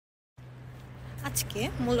আজকে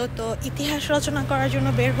মূলত ইতিহাস রচনা করার জন্য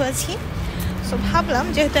বের হয়েছি। সো ভাবলাম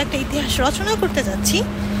যেহেতু একটা ইতিহাস রচনা করতে যাচ্ছি,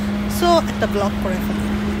 সো একটা ব্লগ করে ফেলি।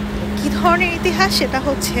 কী ধরনের ইতিহাস সেটা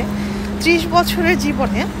হচ্ছে 30 বছরের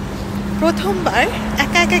জীবনে প্রথমবার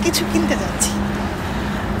একা একা কিছু কিনতে যাচ্ছি।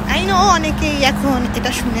 আই নো অনেকেই এখন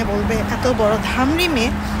এটা শুনে বলবে এত বড় ধামড়ি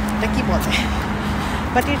মেয়ে এটা কী বলে,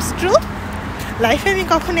 বাট ইটস ট্রু। লাইফে আমি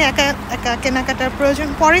কখনো একা একা কেনাকাটার প্রয়োজন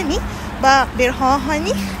পড়েনি বা বের হওয়া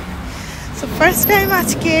হয়নি। সো ফার্স্ট টাইম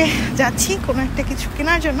আজকে যাচ্ছি কোনো একটা কিছু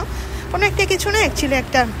কেনার জন্য। কোনো একটা কিছু না, অ্যাকচুয়ালি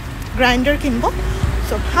একটা গ্রাইন্ডার কিনবো।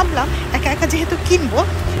 সো ভাবলাম একা একা যেহেতু কিনবো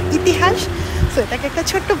ইতিহাস, সো এটাকে একটা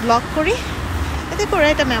ছোট্ট ব্লগ করি, এতে করে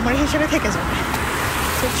এটা মেমোরি হিসেবে থেকে যাবে।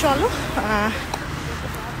 সো চলো।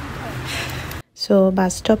 সো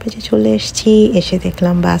বাস স্টপেজে চলে এসেছি, এসে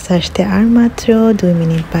দেখলাম বাস আসতে আর মাত্র 2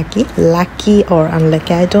 মিনিট বাকি। Lucky or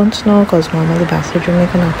unlucky I don't know, cause normally বাসের জন্য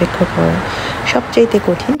এখানে অপেক্ষা করা সবচাইতে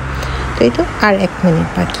কঠিন। তো এই তো আর 1 মিনিট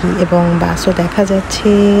বাকি এবং বাসও দেখা যাচ্ছে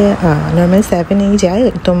নর্মাল 7-এই যায়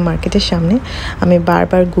একদম মার্কেটের সামনে। আমি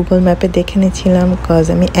বারবার গুগল ম্যাপে দেখে নিয়েছিলাম, কজ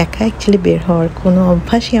আমি একা অ্যাকচুয়ালি বের হওয়ার কোনো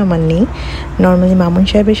অভ্যাসই আমার নেই। নর্মালি মামুন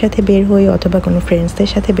সাহেবের সাথে বের হই অথবা কোনো ফ্রেন্ডসদের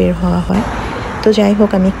সাথে বের হওয়া হয়। তো যাই হোক,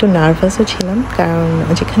 আমি একটু নার্ভাসও ছিলাম, কারণ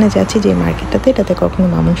যেখানে যাচ্ছি যে মার্কেটটাতে, এটাতে কখনো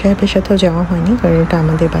মামুন সাহেবের সাথেও যাওয়া হয়নি, কারণ এটা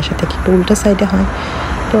আমাদের বাসা থেকে একটু উল্টো সাইডে হয়।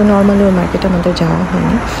 তো নর্মালি ওই মার্কেটে আমাদের যাওয়া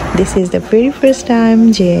হয়নি। This is the very first time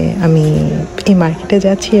যে আমি এই মার্কেটে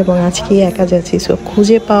যাচ্ছি এবং আজকে একা যাচ্ছি। সো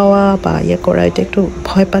খুঁজে পাওয়া বা ইয়ে করা এটা একটু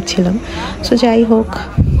ভয় পাচ্ছিলাম। সো যাই হোক,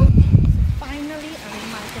 ফাইনালি আমি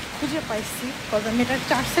মার্কেট খুঁজে পাইছি, কজ আমি এটার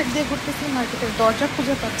 4 সাইড দিয়ে ঘুরতেছি, মার্কেটের দরজা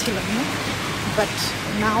খুঁজে পাচ্ছিলাম না। বাট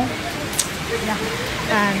নাও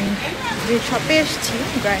অ্যান্ড যে শপে এসেছি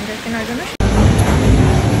গ্রাইন্ডার কেনার জন্য,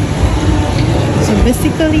 সো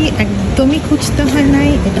বেসিক্যালি একদমই খুঁজতে হয় নাই,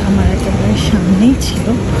 এটা আমার একেবারে সামনেই ছিল,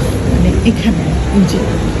 মানে এখানে যে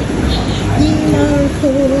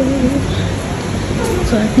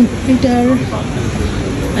সো এখন এটার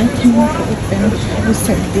আই থিঙ্ক ওপেন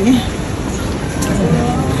সাইড দিয়ে।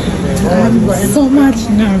 I'm so much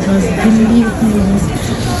nervous, believe me.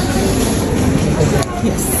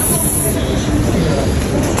 Yes.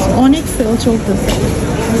 অনেক সেল চলতেছে।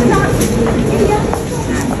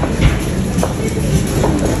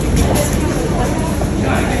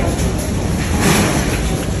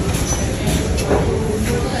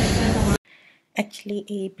 অ্যাকচুয়ালি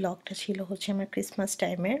এই ব্লগটা ছিল হচ্ছে আমার ক্রিসমাস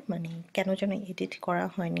টাইমের, মানে কেন যেন এডিট করা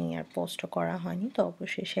হয়নি আর পোস্টও করা হয়নি, তো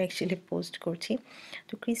অবশেষে অ্যাকচুয়ালি পোস্ট করছি।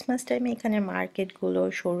 তো ক্রিসমাস টাইমে এখানে মার্কেটগুলো,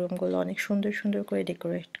 শোরুমগুলো অনেক সুন্দর সুন্দর করে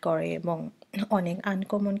ডেকোরেট করে এবং অনেক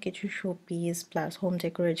আনকমন কিছু শো পিস প্লাস হোম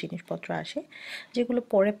ডেকোরের জিনিসপত্র আসে, যেগুলো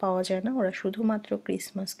পরে পাওয়া যায় না। ওরা শুধুমাত্র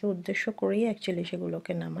ক্রিসমাসকে উদ্দেশ্য করেই অ্যাকচুয়ালি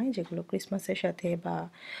সেগুলোকে নামায়, যেগুলো ক্রিসমাসের সাথে বা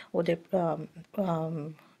ওদের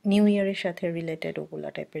নিউ ইয়ারের সাথে রিলেটেড ওগুলো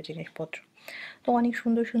টাইপের জিনিসপত্র। তো অনেক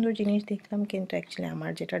সুন্দর সুন্দর জিনিস দেখলাম, কিন্তু অ্যাকচুয়ালি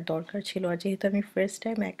আমার যেটার দরকার ছিল, আর যেহেতু আমি ফার্স্ট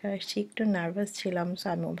টাইম একা আসছি একটু নার্ভাস ছিলাম, সো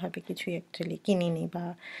আমি ওভাবে কিছুই অ্যাকচুয়ালি কিনিনি বা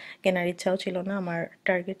কেনার ইচ্ছাও ছিল না। আমার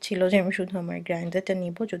টার্গেট ছিল যে আমি শুধু আমার গ্রাইন্ডারটা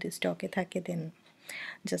নিব, যদি স্টকে থাকে দেন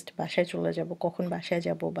জাস্ট বাসায় চলে যাব, কখন বাসায়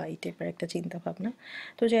যাব বা এই টাইপের একটা চিন্তা ভাবনা।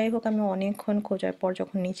 তো যাই হোক, আমি অনেকক্ষণ খোঁজার পর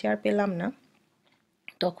যখন নিচে আর পেলাম না,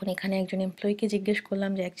 তখন এখানে একজন এমপ্লয়িকে জিজ্ঞেস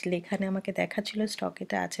করলাম যে অ্যাকচুয়ালি এখানে আমাকে দেখাচ্ছিল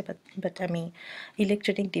স্টকেটা আছে, বাট আমি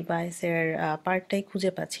ইলেকট্রনিক ডিভাইসের পার্টটাই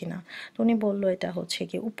খুঁজে পাচ্ছি না। তো উনি বললো এটা হচ্ছে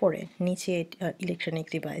কি উপরে, নিচে ইলেকট্রনিক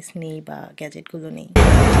ডিভাইস নেই বা গ্যাজেটগুলো নেই।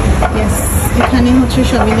 এখানে হচ্ছে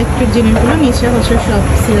সব ইলেকট্রিক জিনিসগুলো, নিচে হচ্ছে সব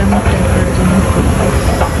সিরামিক টাইপের জিনিসগুলো।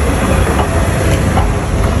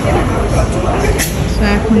 তো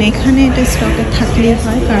এখন এখানে এটা স্টকে থাকলেই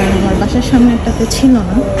হয়, কারণ আমার বাসার সামনে একটাতে ছিল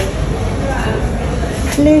না।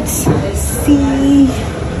 Let's see.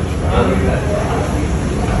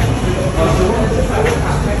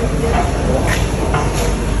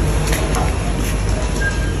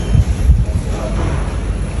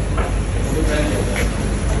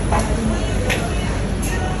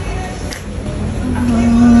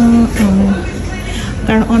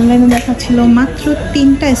 কারণ অনলাইনে দেখাচ্ছিল মাত্র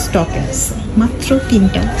 3টা স্টকে আছে, মাত্র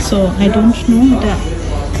 3টা। সো আই ডোন্ট নো, এটা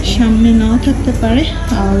সামনে নাও থাকতে পারে।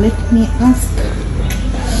 Let me ask.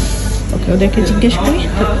 ওকে, ওদেরকে জিজ্ঞেস করি,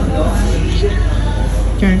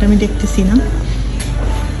 কারণ আমি দেখতেছি না।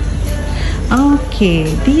 ওকে,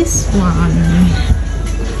 this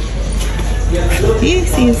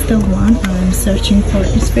is the one I'm searching for.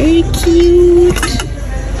 It's very cute.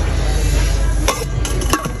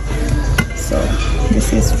 So this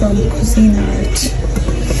is from Cuisinart.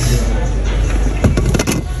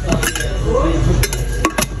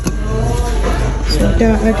 So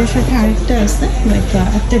এটার সাথে আরেকটা আছে, লাইক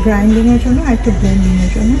একটা গ্রাইন্ডিংয়ের জন্য আর একটা ব্লেন্ডিংয়ের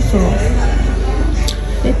জন্য। So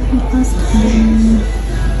let me ask them.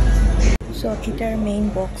 So এটার মেইন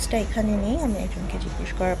বক্সটা এখানে নেই, আমি একজনকে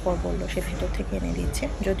জিজ্ঞেস করার পর বললো সে ভেতর থেকে এনে দিচ্ছে।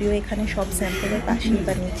 যদিও এখানে সব স্যাম্পলের পাশেই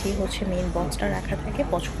বা নিচেই হচ্ছে মেইন বক্সটা রাখা থাকে,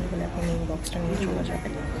 পছন্দ হলে আপনি মেইন বক্সটা নিয়ে চলে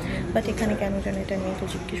যাবেন। বাট এখানে কেন যেন এটা নিয়ে তো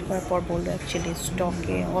জিজ্ঞেস করার পর বললো অ্যাকচুয়ালি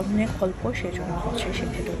স্টকে অনেক অল্প, সেজন্য হচ্ছে সে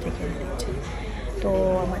ভেতর থেকে এনে দিচ্ছে। তো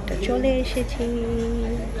আমারটা চলে এসেছে।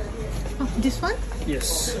 Oh, this one? Yes.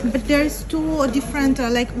 But there's two different,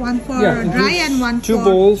 like one for dry these and one two for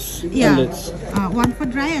bowls. yeah, And it's one for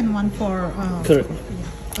dry and one for correct.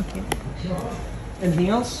 okay. Anything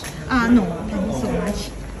else? No, thank you so much.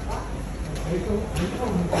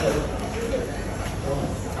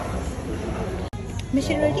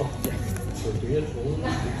 Machine ready?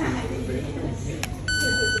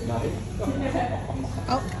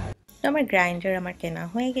 Oh, তো আমার grinder আমার কেনা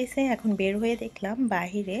হয়ে গেছে। এখন বের হয়ে দেখলাম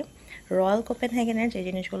বাহিরে রয়্যাল কোপেনহেগেনের যে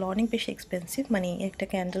জিনিসগুলো অনেক বেশি এক্সপেন্সিভ, মানে একটা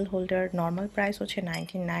ক্যান্ডেল হোল্ডার নর্মাল প্রাইস হচ্ছে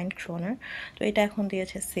 99 ক্রোনার, তো এটা এখন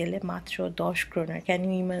দিয়েছে সেলে মাত্র 10 ক্রোনার। Can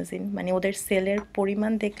you imagine? মানে ওদের সেলের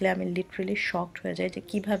পরিমাণ দেখলে আমি লিটারেলি শকড হয়ে যাই যে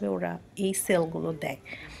কিভাবে ওরা এই সেলগুলো দেয়।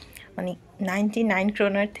 মানে 99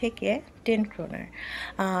 ক্রোনার থেকে 10 ক্রোনার।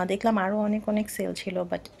 দেখলাম আরও অনেক অনেক সেল ছিল,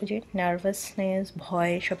 বাট ওই যে নার্ভাসনেস,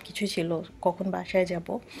 ভয় সব কিছু ছিল কখন বাসায় যাব।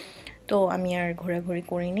 তো আমি আর ঘোরাঘুরি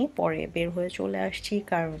করিনি, পরে বের হয়ে চলে আসছি,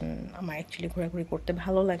 কারণ আমার অ্যাকচুয়ালি ঘোরাঘুরি করতে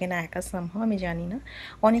ভালো লাগে না একা। সামহাও আমি জানি না,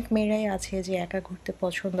 অনেক মেয়েরাই আছে যে একা ঘুরতে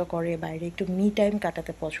পছন্দ করে, বাইরে একটু মি টাইম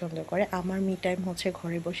কাটাতে পছন্দ করে। আমার মি টাইম হচ্ছে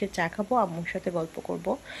ঘরে বসে চা খাবো, আম্মুর সাথে গল্প করব,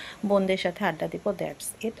 বোনদের সাথে আড্ডা দিব, দ্যাটস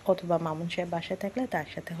ইট। অথবা মামুন সাহেব বাসায় থাকলে তার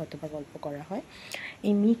সাথে হয়তো বা গল্প করা হয়।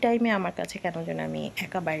 এই মি টাইমে আমার কাছে কেন যেন আমি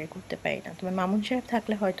একা বাইরে ঘুরতে পারি না। তবে মামুন সাহেব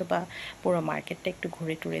থাকলে হয়তো বা পুরো মার্কেটটা একটু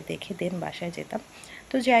ঘুরে টুরে দেখে দেন বাসায় যেতাম।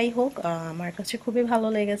 তো যাই হোক, আমার কাছে খুবই ভালো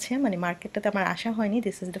লেগেছে। মানে মার্কেটটাতে আমার আসা হয়নি,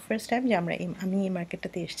 this is the first time যে আমি এই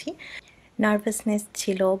মার্কেটটাতে এসেছি। নার্ভাসনেস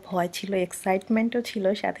ছিল, ভয় ছিল, এক্সাইটমেন্টও ছিল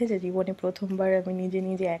সাথে, যে জীবনে প্রথমবার আমি নিজে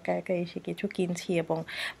নিজে একা একা এসে কিছু কিনছি, এবং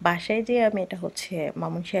বাসায় যে আমি এটা হচ্ছে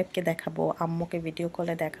মামুন সাহেবকে দেখাবো, আম্মুকে ভিডিও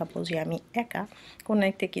কলে দেখাবো যে আমি একা কোনো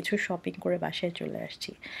একটা কিছু শপিং করে বাসায় চলে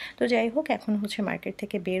আসছি। তো যাই হোক, এখন হচ্ছে মার্কেট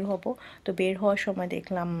থেকে বের হব। তো বের হওয়ার সময়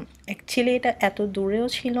দেখলাম অ্যাকচুয়ালি এটা এত দূরেও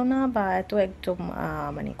ছিল না বা এত একদম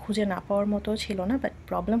মানে খুঁজে না পাওয়ার মতো ছিল না, বাট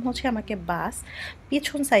প্রবলেম হচ্ছে আমাকে বাস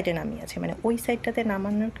পিছন সাইডে নামিয়েছে। মানে ওই সাইডটাতে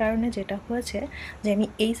নামানোর কারণে যেটা হয়েছে যে আমি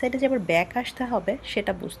এই সাইডে যে আবার ব্যাক আসতে হবে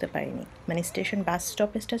সেটা বুঝতে পারিনি। মানে স্টেশন বাস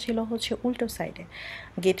স্টপেজটা ছিল হচ্ছে উল্টো সাইডে,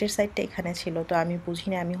 গেটের সাইডটা এখানে ছিল। তো আমি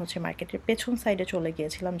বুঝিনি, আমি হচ্ছে মার্কেটের পেছন সাইডে চলে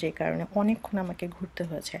গিয়েছিলাম, যে কারণে অনেকক্ষণ আমাকে ঘুরতে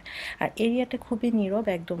হয়েছে। আর এরিয়াটা খুবই নীরব,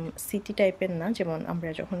 একদম সিটি টাইপের না। যেমন আমরা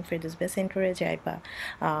যখন ফেডিস বে সেন্টারে যাই বা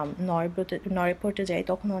নরেপোর্টে যাই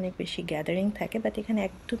তখন অনেক বেশি গ্যাদারিং থাকে, বাট এখানে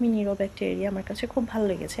একদমই নীরব একটা এরিয়া, আমার কাছে খুব ভালো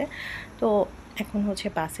লেগেছে। তো এখন হচ্ছে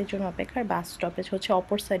বাসের জন্য অপেক্ষা, আর বাস স্টপেজ হচ্ছে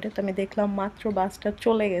অপর সাইডে। তো আমি দেখলাম মাত্র বাসটা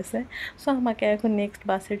চলে গেছে, সো আমাকে এখন নেক্সট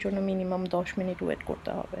বাসের জন্য মিনিমাম 10 মিনিট ওয়েট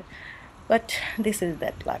করতে হবে। But this is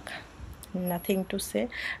that lakh, nothing to say.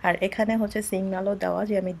 আর এখানে হচ্ছে সিগনালও দেওয়া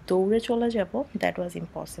যে আমি দৌড়ে চলে যাব, that was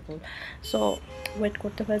impossible. So wait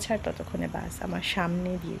করতে হয়েছে, আর ততক্ষণে বাস আমার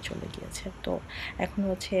সামনে দিয়ে চলে গিয়েছে। তো এখন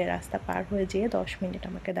হচ্ছে রাস্তা পার হয়ে যেয়ে 10 মিনিট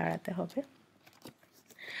আমাকে দাঁড়াতে হবে।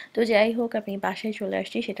 তো যাই হোক, আমি বাসায় চলে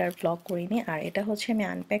আসছি, সেটা আর ব্লগ করিনি। আর এটা হচ্ছে আমি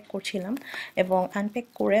আনপ্যাক করছিলাম, এবং আনপ্যাক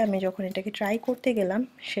করে আমি যখন এটাকে ট্রাই করতে গেলাম,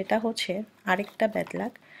 সেটা হচ্ছে আরেকটা ব্যাড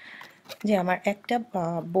লাক, যে আমার একটা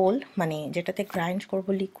বোল মানে যেটাতে গ্রাইন্ড করব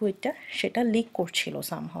লিকুইডটা, সেটা লিক করছিল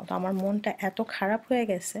সামহাও। তো আমার মনটা এত খারাপ হয়ে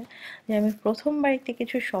গেছে যে আমি প্রথমবার একটি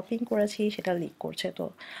কিছু শপিং করেছি, সেটা লিক করছে। তো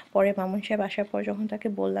পরে মামুন সাহেব আসার পর যখন তাকে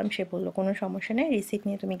বললাম, সে বললো কোনো সমস্যা নেই, রিসিপ্ট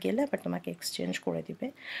নিয়ে তুমি গেলে আবার তোমাকে এক্সচেঞ্জ করে দিবে।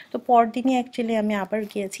 তো পরদিনই অ্যাকচুয়ালি আমি আবার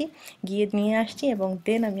গিয়ে নিয়ে আসছি, এবং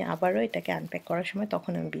দেন আমি আবারও এটাকে আনপ্যাক করার সময়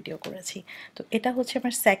তখন আমি ভিডিও করেছি। তো এটা হচ্ছে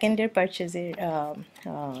আমার সেকেন্ডের পারচেজের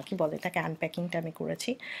কী বলে এটাকে, আনপ্যাকিংটা আমি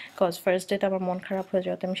করেছি। কজ ফার্স্ট ডেটা আমার মন খারাপ হয়ে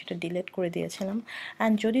যাওয়াতে আমি সেটা ডিলিট করে দিয়েছিলাম।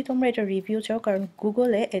 অ্যান্ড যদি তোমরা এটা রিভিউ চাও, কারণ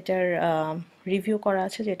গুগলে এটার রিভিউ করা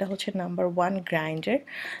আছে যেটা হচ্ছে নাম্বার 1 গ্রাইন্ডার,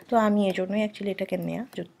 তো আমি এই জন্যই অ্যাকচুয়ালি এটাকে নেওয়া।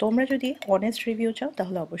 তোমরা যদি অনেস্ট রিভিউ চাও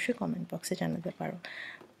তাহলে অবশ্যই কমেন্ট বক্সে জানাতে পারো।